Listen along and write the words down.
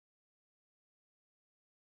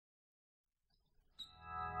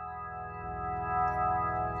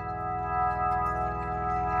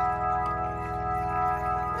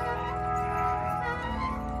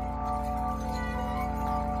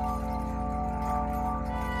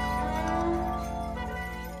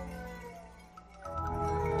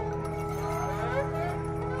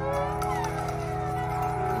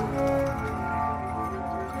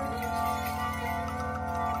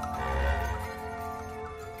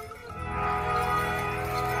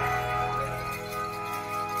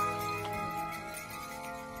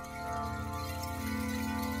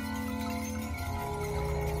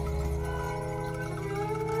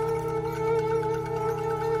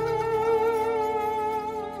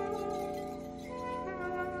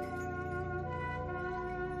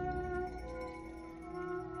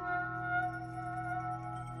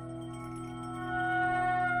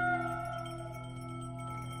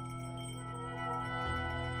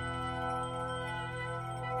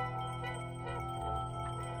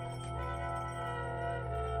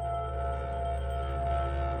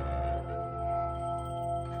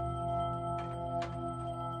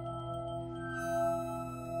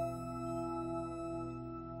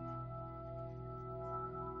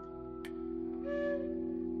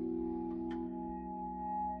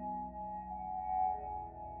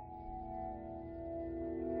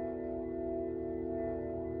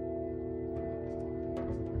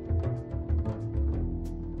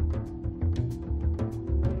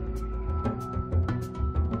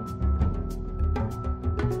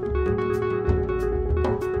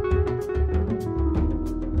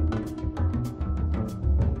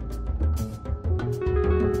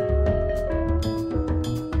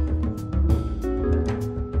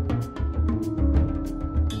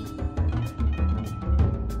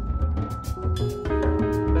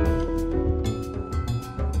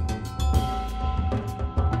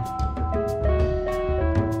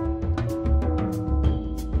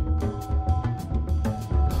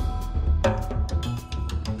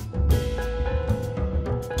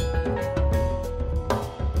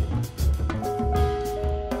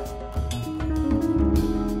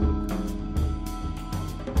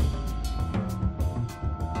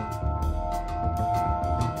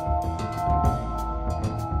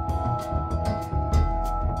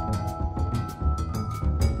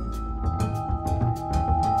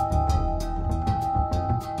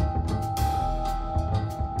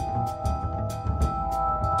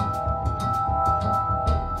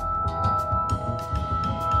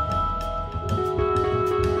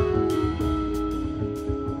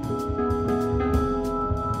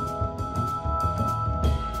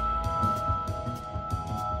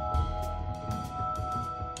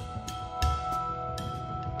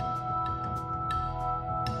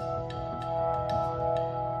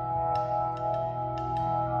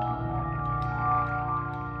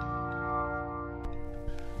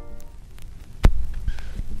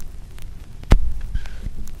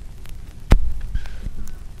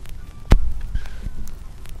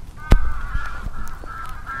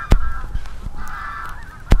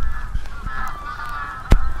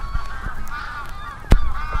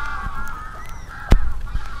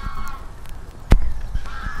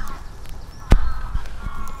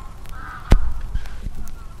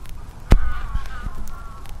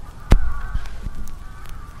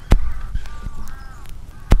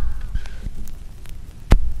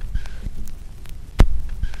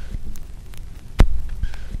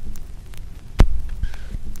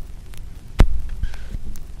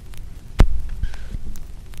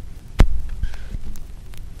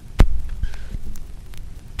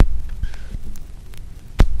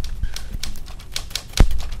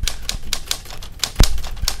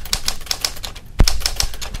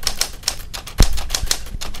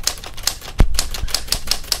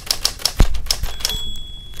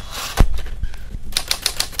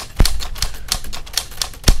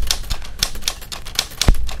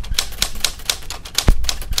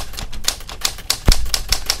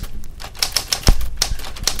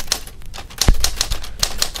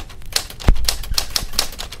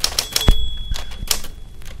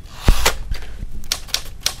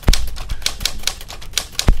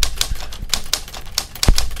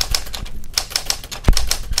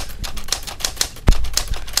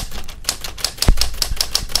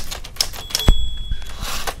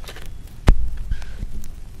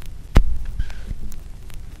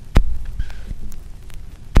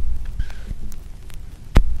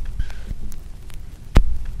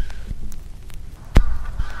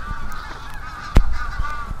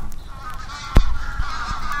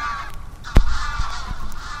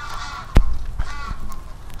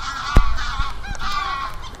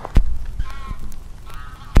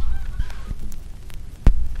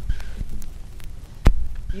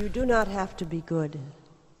You do not have to be good.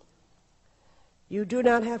 You do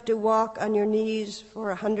not have to walk on your knees for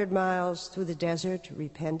 100 miles through the desert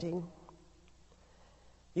repenting.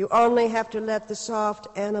 You only have to let the soft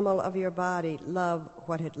animal of your body love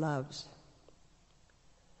what it loves.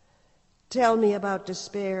 Tell me about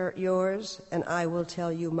despair, yours, and I will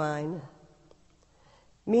tell you mine.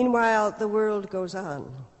 Meanwhile, the world goes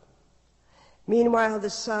on. Meanwhile, the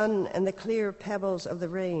sun and the clear pebbles of the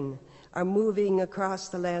rain are moving across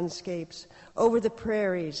the landscapes, over the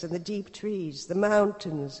prairies and the deep trees, the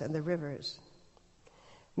mountains and the rivers.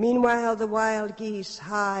 Meanwhile, the wild geese,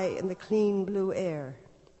 high in the clean blue air,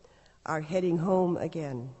 are heading home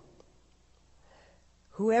again.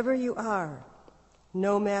 Whoever you are,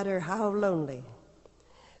 no matter how lonely,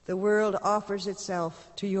 the world offers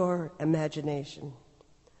itself to your imagination,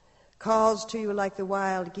 calls to you like the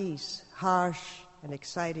wild geese, harsh and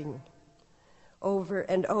exciting, over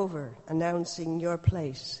and over announcing your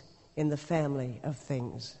place in the family of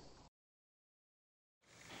things.